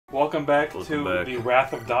Welcome back Welcome to back. the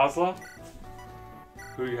Wrath of Dazla.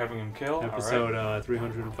 Who are you having him kill? Episode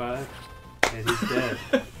 305, and he's dead.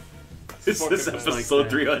 This is fucking episode like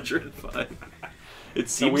 305. It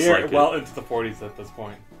So seems we are like well into the 40s at this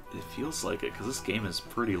point. it feels like it, because this game is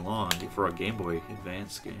pretty long for a Game Boy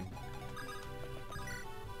Advance game.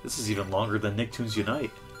 This is even longer than Nicktoons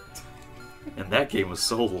Unite. And that game was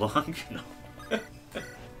so long. No.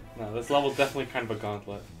 No, this level's definitely kind of a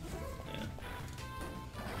gauntlet. Yeah.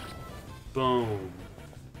 Boom.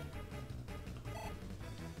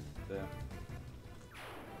 Yeah.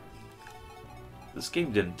 This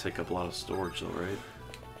game didn't take up a lot of storage though, right?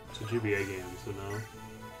 It's a GBA game, so no.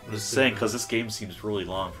 I'm just saying, because this game seems really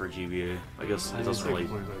long for a GBA. I guess it doesn't really...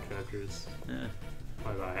 25 chapters. Yeah.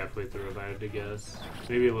 Probably about halfway through, if I had to guess.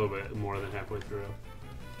 Maybe a little bit more than halfway through.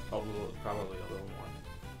 Probably a little more.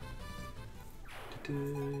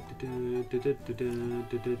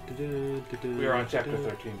 We are on chapter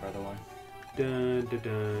 13, by the way.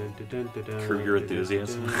 Curb Your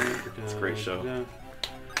Enthusiasm. It's a great show.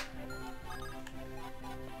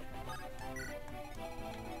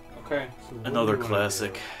 Okay. So what Another do you wanna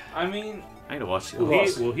classic. do? I mean, I need to watch the Will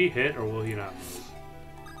others. he hit or will he not move?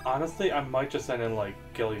 honestly, I might just send in, like,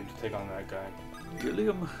 Gilliam to take on that guy.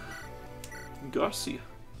 Gilliam Garcia.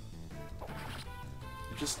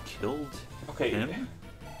 You just killed Okay. him?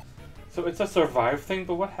 So it's a survive thing,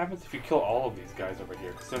 but what happens if you kill all of these guys over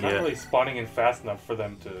here? Because they're not Yeah. really spawning in fast enough for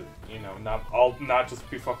them to, you know, not just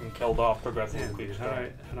be fucking killed off progressively. Damn, with dude, each how'd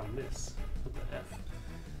time. I miss? What the F?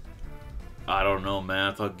 I don't know, man.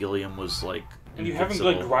 I thought Gilliam was like. And you haven't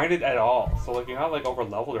invincible. like grinded at all, so like you're not like over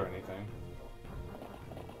leveled or anything.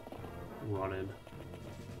 Running.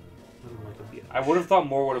 Running like a bitch. I would have thought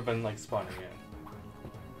more would have been like spawning in.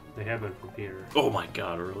 They have been from here. Oh my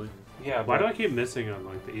god, really? Yeah. Why but do I keep missing on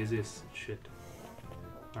like the easiest shit?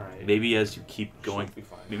 Alright. Maybe as you keep going. Should be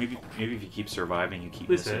fine. Maybe if you keep surviving, you keep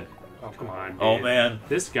Please missing. hit. Oh, Come on, dude. Oh man.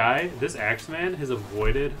 This guy, this Axeman, has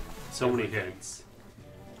avoided so many Everything. hits.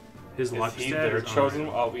 His Is luck he stat their is chosen?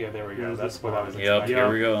 unreal. Oh yeah, there we go. Here's That's the what I was spawn. Yep, expecting. here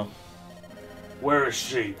we go. Where is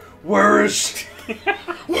she? Where is she?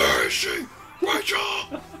 Where is she? Rachel!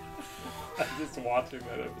 I'm just watching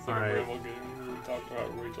that episode Alright. of Ramble game where we talked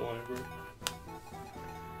about Rachel Amber.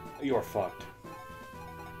 You're fucked.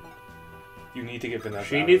 You need to get Vanessa.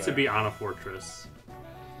 She out needs of to there. be on a fortress.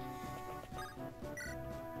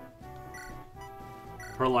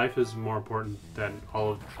 Her life is more important than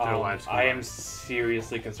all of their lives I am combined.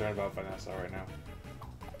 seriously concerned about Vanessa right now.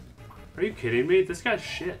 Are you kidding me? This guy's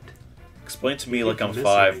shit. Explain to me, He like keeps I'm missing.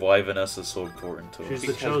 5, why Vanessa's so important to us. She's the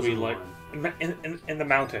Because we chosen like one. in the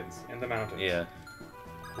mountains. In the mountains. Yeah.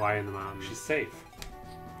 Why in the mountains? She's safe.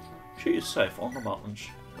 She is safe on the mountains.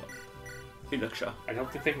 Eleksha. I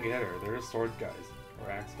don't think they can get her. They're sword guys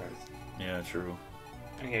or axe guys. Yeah, true.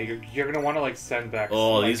 And yeah, you're gonna want to like send back.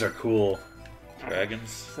 Oh, like, these are cool. Dragons.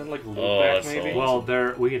 Send like loot Oh, back that's maybe. so-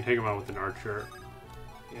 Well, we can take him out with an archer.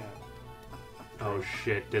 Yeah. Oh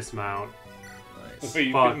shit, dismount. Nice. Wait,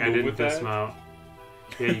 you Fuck, can I move didn't with that? dismount.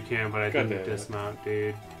 Yeah, you can, but I God didn't damn it. dismount,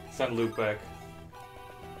 dude. Send loot back.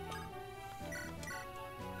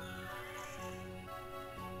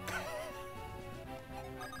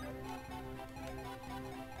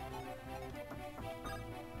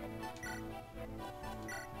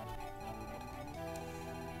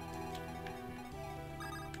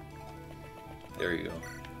 There you go.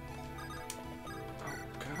 Oh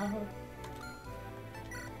god.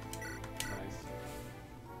 Nice.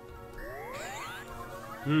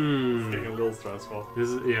 Hmm. Getting a little stressful. This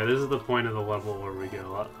is the point of the level where we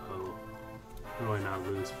go, uh-oh. Really not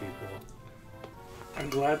lose people. I'm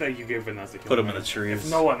glad that you gave Vanessa kill. Put 'em in me. the trees. If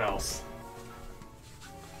no one else.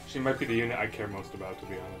 She might be the unit I care most about, to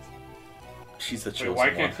be honest. She's the Wait, chosen why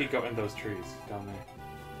one. can't he go in those trees down there?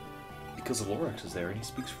 Because Lorax is there and he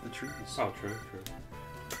speaks for the trees. Oh, true, true.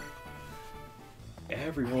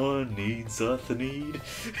 Everyone needs something to need.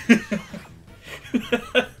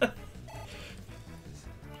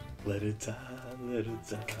 Let it die, let it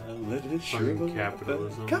die, let it shrivel Fucking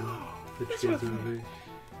capitalism. Go! The That's kids what I movie.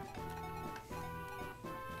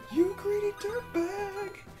 You greedy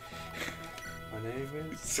dirtbag! My name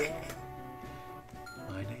is...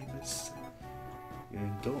 My name is...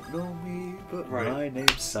 You don't know me, but Right. my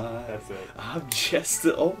name's Cy. That's it. I'm just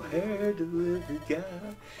the old hair delivery guy.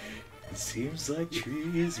 It seems like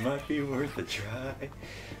trees might be worth a try.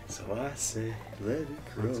 So I say, let it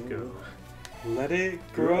grow. Let's go. Let it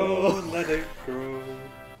grow, let it grow.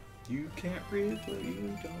 You can't read what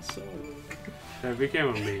you don't sow. That became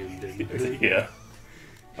a meme, didn't it? Yeah.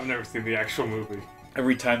 I've never seen the actual movie.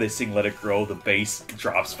 Every time they sing Let It Grow, the bass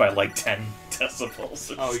drops by like 10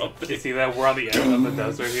 decibels or Oh, something. you see that? We're on the end of the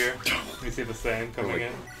desert here. You see the sand coming Like-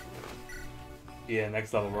 in? Yeah,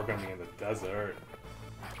 next level we're gonna be in the desert.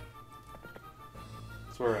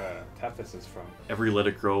 That's where Tethys is from. Every Let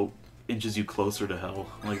It Grow inches you closer to hell.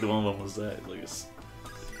 Like the one of them was that. Like it's,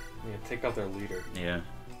 Yeah, take out their leader. yeah.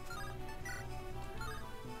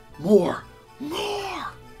 More!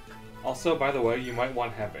 Also, by the way, you might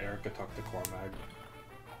want to have Erica talk to Cormag.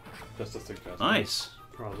 Just a suggestion. Nice.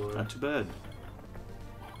 Probably. Not too bad.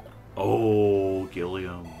 Oh,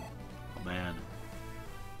 Gilliam. Oh, man.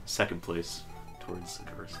 Second place towards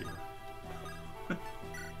Garcia.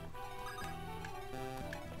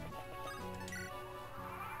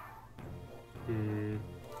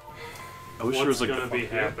 I wish there was like gonna be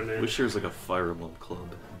happening? wish there was like a Fire Emblem club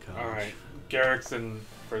in college. Alright. Garrick's in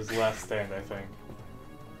for his last stand, I think.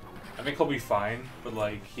 I think he'll be fine, but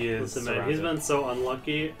like, he is. Listen, man, he's been so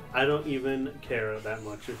unlucky. I don't even care that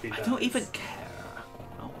much if he dies. I don't even care.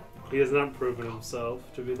 No. He has not proven himself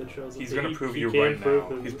to be the chosen. He's gonna prove he you can right prove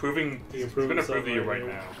now. him. He's proving. He can He's prove gonna himself prove to you right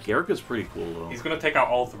right here. now. Garrick is pretty cool though. He's gonna take out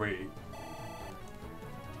all three.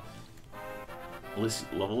 At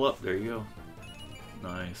least level up. There you go.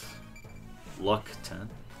 Nice. Luck 10,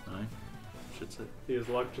 9. Should say. His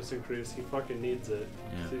luck just increased. He fucking needs it.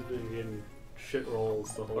 Yeah. He's been getting shit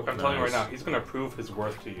rolls the whole Look, I'm time. telling you right Nice. now, he's gonna prove his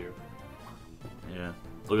worth to you. Yeah.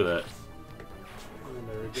 Look at that. Oh,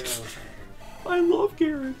 there we go. I love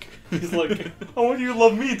Garrick. He's like, I want you to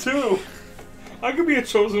love me too. I could be a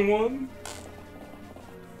chosen one.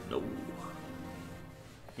 No.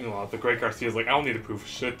 Meanwhile, the Great Garcia's like, I don't need to prove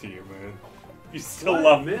shit to you, man. You still What?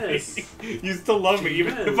 love Miss. me. You still love me, You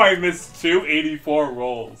even miss. if I miss 284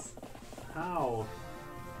 rolls. How?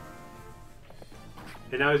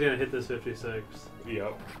 And now he's gonna hit this 56.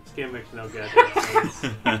 Yep. This game makes no goddamn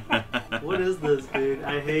sense. What is this, dude?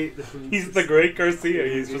 I hate this. He's the Great Garcia.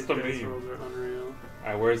 He's These just a dice meme. rolls are unreal.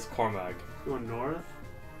 Alright, where's Cormag? Going north?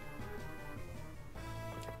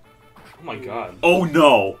 Oh my god. Oh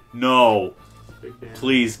no! No! Big damn.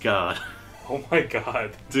 Please, God. Oh my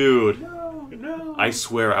god. Dude. No, no. I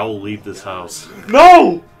swear I will leave this house.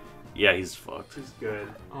 No! Yeah, he's fucked. He's good.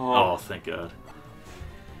 Oh, thank God.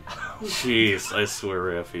 Jeez, I swear,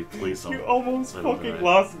 Raffy, please don't. You almost let him fucking die.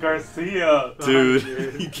 lost Garcia. Dude,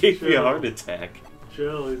 Dude, you gave me a chill. heart attack.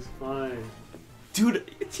 Chill, he's fine. Dude,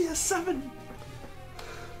 it's yeah, 7.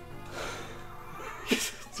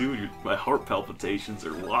 Dude, my heart palpitations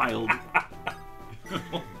are wild.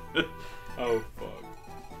 Oh fuck.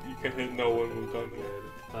 You can hit no one who's done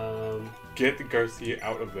that. Get Garcia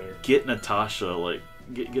out of there. Get Natasha, like,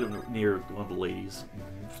 get him near one of the ladies.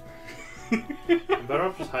 I'm better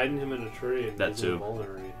off just hiding him in a tree and That using too.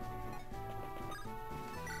 vulnerary.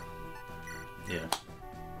 Yeah.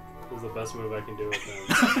 This is the best move I can do with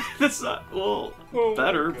him. That's not, well, Oh my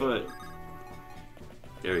better, God. but...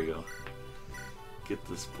 There you go. Get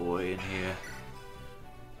this boy in here.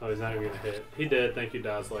 Oh, he's not even gonna hit. He did, thank you,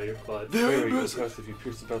 Dazzler, you're clutch. Very good test if you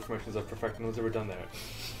pierce the belt formations of perfecting. Who's ever done that?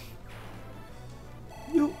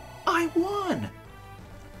 I won!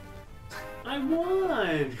 I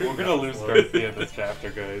won! We're gonna lose Garcia this chapter,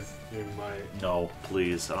 guys. You might. No,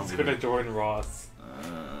 please. I don't He's even... gonna join Ross.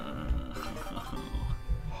 Uh,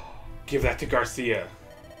 Give that to Garcia.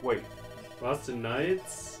 Wait. Lost to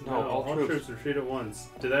Knights? No, all troops. retreat at once.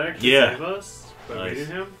 Did that actually Yeah. save us? By Nice. beating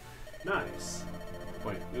him? Nice.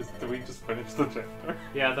 Wait, did we just finish the chapter?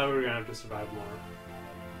 Yeah, I thought we were gonna have to survive more.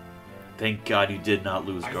 Thank God you did not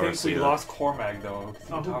lose I Garcia. think we lost Cormag though. 'cause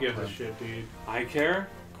we Oh, who talked gives to a him. shit, dude? I care.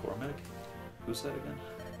 Cormac? Who's that again?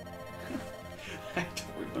 I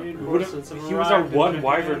don't Dude, remember. What more if- since he was our arrived in one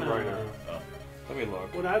wyvern Japan. rider. Let me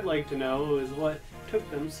look. What I'd like to know is what took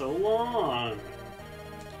them so long.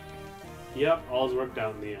 Yep, all's worked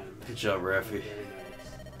out in the end. Good job, Raffy. Very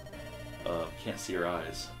nice. Can't see your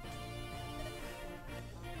eyes.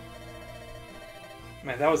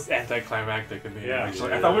 Man, that was anticlimactic in the end. Yeah, Actually,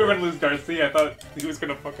 yeah. I thought we were gonna lose Garcia. I thought he was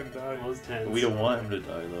gonna fucking die. That was tense. We don't want him to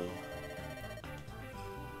die, though.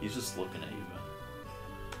 He's just looking at you, man.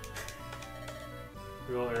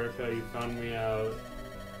 Real Erica, you found me out.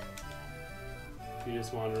 You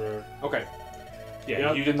just wanted her. Okay. Yeah,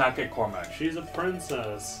 Yep. you did not get Cormac, She's a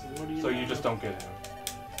princess. What do you so you want? just don't get him.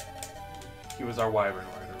 He was our wyvern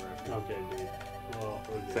rider. Right? Okay, dude. Well,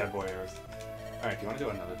 we're good. Sad boy errors. All right, do you want to do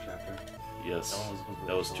another chapter? Yes.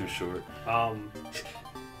 That was too short.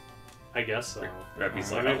 I guess so.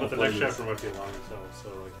 Raffy's I like, mean, I but the will next play chapter might be long as hell, so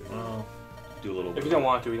like. Well, do a little If bit. you don't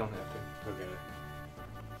want to, we don't have to. Okay.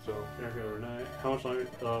 So Erica overnight. How much longer?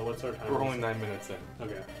 What's our time? we're only 9 minutes in.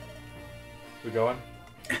 Okay. We going?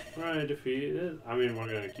 Right, defeated. I mean, we're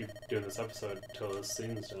gonna keep doing this episode until this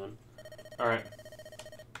scene's done. Alright.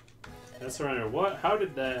 That's surrender. What? How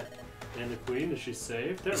did that? And the queen, is she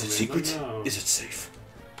safe? There Is it remains secret? unknown. Is it safe?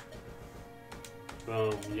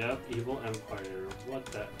 Boom. Yep. Evil Empire. What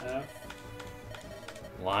the f?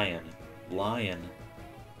 Lion.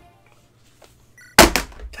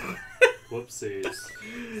 Whoopsies.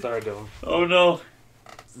 Sorry, Dylan. Oh no!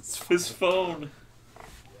 It's his phone.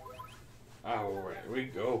 Oh, right. We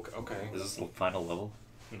go. Okay. Is this the final level?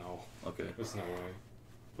 No. Okay. There's no way.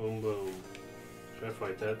 Boom, boom. Should I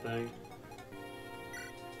fight that thing?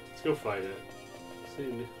 Let's go fight it.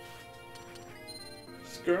 See.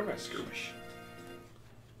 Skirmish.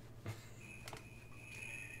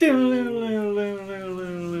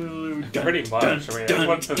 Pretty much. I mean,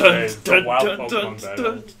 everyone says the wild Pokemon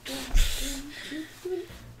battle.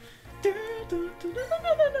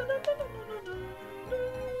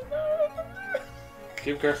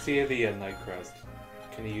 Give Garcia the Night Crest.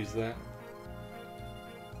 Can he use that?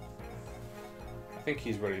 I think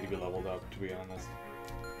he's ready to be leveled up, to be honest.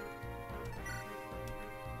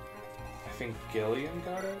 I think Gillian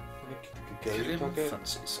got it? I think Gillian took it?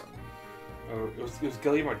 Or it was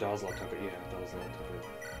Gilliam or Dalzell took it. Yeah, Dalzell took it.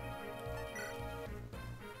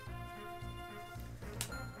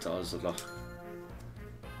 Dalzell.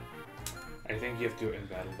 I think you have to do it in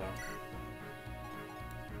battle, though.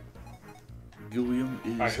 Gilliam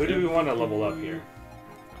is. Alright, who do we want to level up here?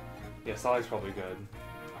 Yeah, Sally's probably good.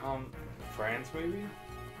 France maybe?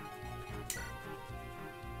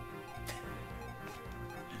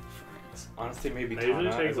 Honestly, maybe I usually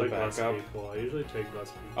Tana take as a like less backup. people. I usually take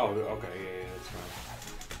less people. Oh, okay, yeah, that's fine.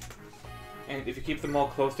 And if you keep them all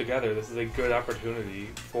close together, this is a good opportunity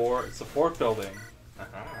for support building.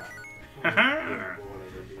 Yeah, whatever,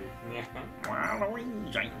 dude.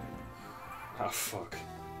 Yeah. Oh, fuck.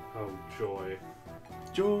 Oh, joy.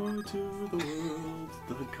 Joy to the world,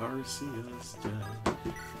 the Garcias dead.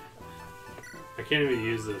 I can't even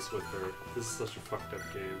use this with her. This is such a fucked up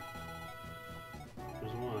game.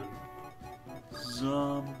 There's one.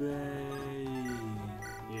 Zombie.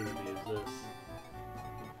 You need to use this.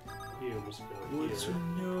 You almost go What's here.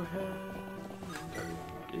 in your head?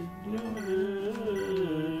 In your head.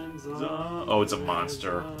 Oh, it's a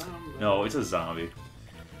monster. No, it's a zombie.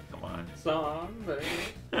 Come on. Zombie.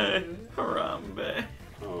 Harambe.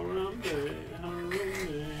 Harambe,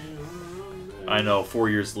 harambe. I know, 4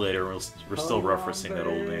 years later, we're still referencing that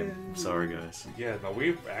old name. Sorry, guys. Yeah, no,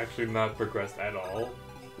 we've actually not progressed at all.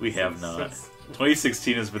 We have not. Since-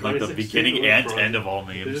 2016 has been like the 2016 beginning was and fun. end of all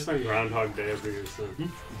It's memes. just like Groundhog Day every year, so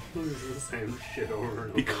this is the same shit over and over.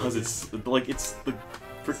 Because again. it's like, it's the So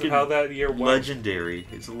how freaking that year went. legendary.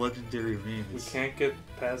 It's a legendary meme. We It's- can't get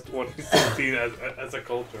past 2016 as a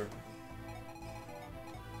culture.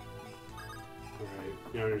 Alright,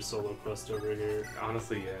 you're on your solo quest over here.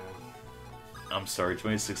 Honestly, yeah. I'm sorry,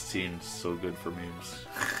 2016 is so good for memes.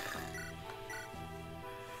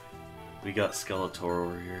 We got Skeletor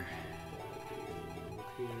over here.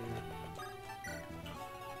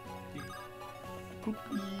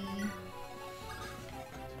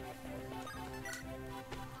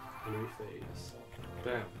 New phase.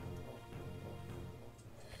 Bam.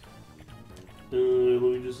 Let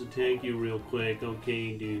me just attack you real quick,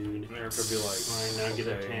 okay, dude. Eric would be like, Alright, now get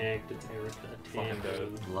okay. attacked. It's Erica Fucking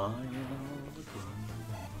attacking. dead. Lion on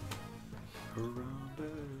the ground.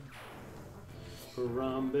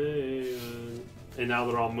 Harambe. And now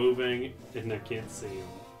they're all moving, and I can't see them.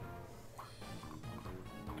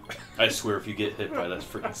 I swear, if you get hit by that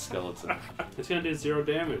freaking skeleton, It's gonna do 0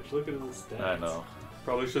 damage. Look at the stats. I know.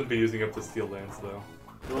 Probably shouldn't be using up the steel lance though.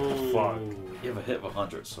 Oh, Fuck. You have a hit of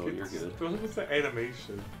 100, so you're good. What's the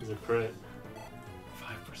animation? It's a crit.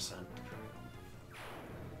 5%.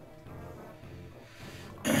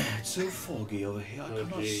 It's so foggy over here. I Oh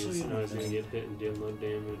cannot jeez, see now he's gonna anything. get hit and deal no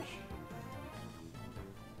damage.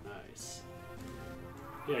 Nice.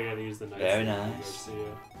 Yeah, I gotta use the nice. Very thing on nice.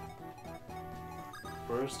 Garcia.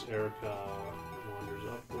 First, Erica wanders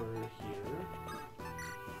upward here.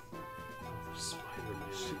 Oh,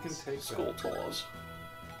 Spider-Man. She can take Skull that. claws.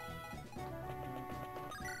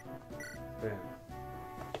 Bam.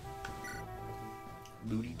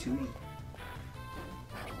 Booty tooty.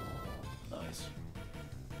 Nice.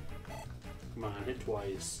 Come on, hit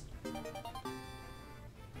twice.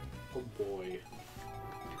 Oh boy.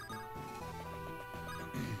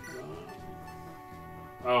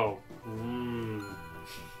 Oh.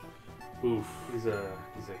 Oof. He's a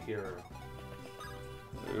hero.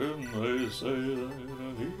 And they say that a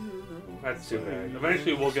hero. That's too bad.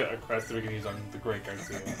 Eventually we'll get a crest that we can use on the Great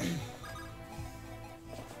Garcia.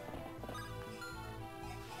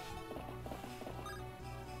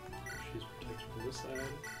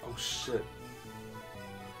 shit.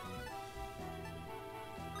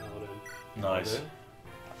 Nice.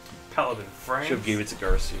 Paladin Franks. Should have gave it to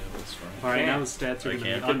Garcia. That's fine. Alright, now his stats are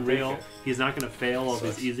going to be unreal. He's not going to fail all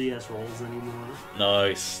his easy ass rolls anymore.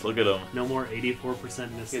 Nice. Look at him. No more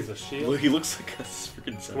 84% miss. He has a shield. Look, he looks like a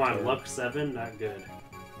freaking centaur. Come on, luck 7, not good.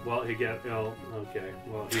 Well, he got. Oh, okay.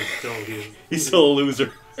 Well, he's still a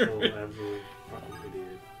loser. Still an absolute fucking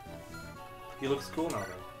idiot. He looks cool now,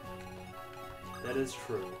 though. That is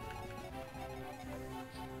true.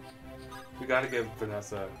 We gotta give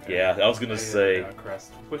Vanessa. Yeah, I was gonna say.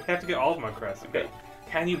 Crest. We have to get all of my crests. Okay.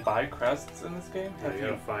 Can you buy crests in this game? Yeah, you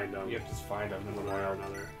gotta find them. You have to just find them in one way or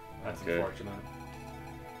another. That's unfortunate.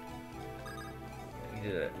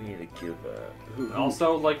 We need to give.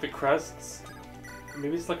 Also, like the crests.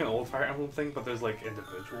 Maybe it's like an old Fire Emblem thing, but there's like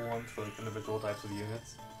individual ones for like individual types of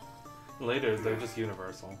units. Later, they're just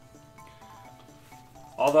universal.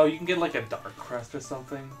 Although you can get like a dark crest or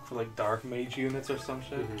something for like dark mage units or some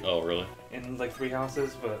shit. Oh, really? In like 3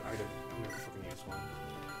 houses, but I'm never fucking use one.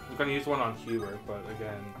 I'm gonna use one on Hubert, but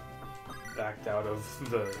again, backed out of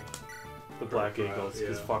the Black Eagles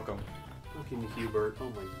because fuck them. Fucking Hubert! Oh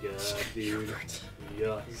my god, dude.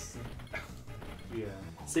 Yes. Yeah.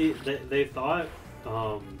 See, they thought.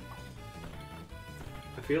 I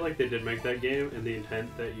feel like they did make that game in the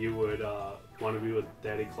intent that you would want to be with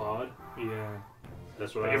Daddy Claude. Yeah.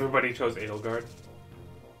 That's what everybody chose Edelgard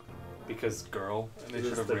because girl, and they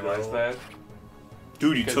should have realized that.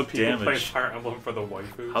 Dude, you because took people damage. Play Fire Emblem for the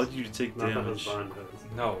waifus. How did you take Not damage? The husband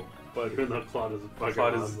does. No, but even though Claude is a fucking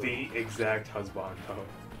Claude is husband. the exact husbando.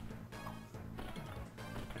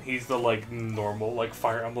 He's the like normal like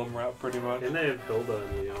Fire Emblem route pretty much. And they have Hilda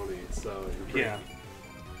and Leone, so yeah.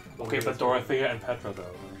 Okay, but Dorothea and Petra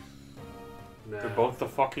though. Nah. They're both the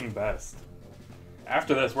fucking best.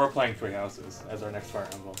 After this, we're playing 3 houses as our next Fire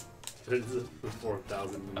Emblem. It's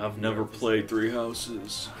 4,000. I've never played 3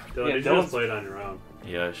 houses. Dylan, you should play it on your own.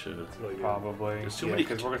 Yeah, I should. Really probably. There's too many.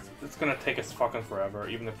 Because it's gonna take us fucking forever,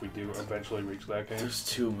 even if we do eventually reach that game. There's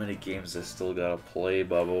too many games I still gotta play,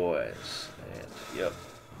 by boys. And yep,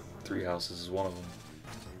 3 houses is one of them.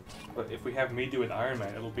 But if we have me do an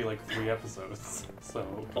Ironman, it'll be like 3 episodes.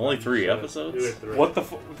 So only 3 episodes? Do it 3. What the?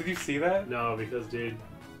 Did you see that? No, because dude,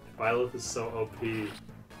 Byleth is so OP.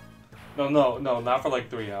 No, not for like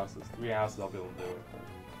 3 houses. 3 houses, I'll be able to do it.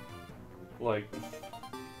 Like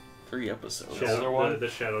 3 episodes. The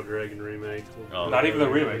Shadow Dragon remake. Oh, not even the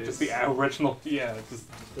remake, just the original. Yeah, just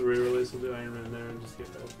the re-release. We'll do Iron Man there and just get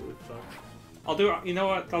absolutely fucked. I'll do. You know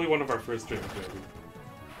what? Probably one of our first streams, maybe.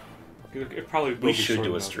 It probably. We should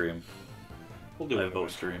do a stream. We'll do a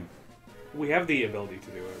vote stream. We have the ability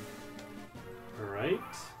to do it. All right.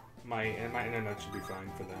 My internet should be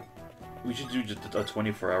fine for that. We should do just a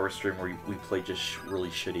 24-hour stream where we play just really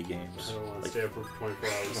shitty games. I don't want to stay up for 24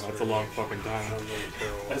 hours. No, that's a long fucking time. Really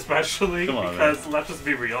especially because, let's just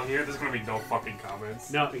be real here, there's going to be no fucking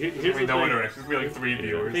comments. No, here's the thing. No interaction. There's going to be like 3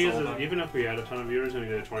 viewers. The thing is, even if we had a ton of viewers and we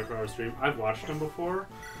did a 24-hour stream, I've watched them before.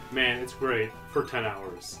 Man, it's great for 10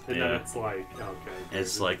 hours. And then it's like, okay.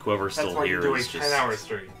 It's like whoever's still here is doing 10-hour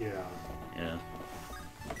stream. Yeah. Yeah.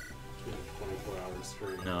 24-hour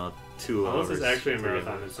stream. No, 2 hours. This is actually a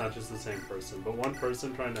marathon. It's not just the same person, but one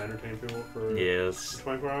person trying to entertain people for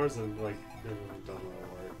 24 hours and like it doesn't really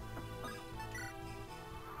work.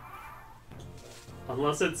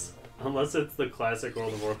 Unless it's the classic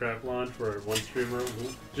World of Warcraft launch where one streamer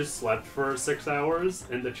just slept for 6 hours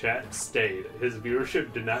and the chat stayed. His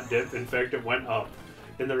viewership did not dip. In fact, it went up.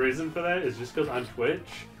 And the reason for that is just because on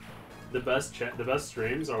Twitch, the best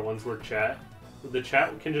streams are ones where the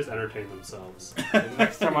chat can just entertain themselves.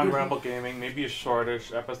 Next time on Ramble Gaming, maybe a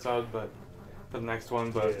shortish episode, but for the next one.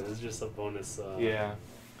 But yeah, it's just a bonus. Yeah.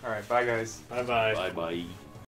 All right. Bye, guys. Bye. Bye.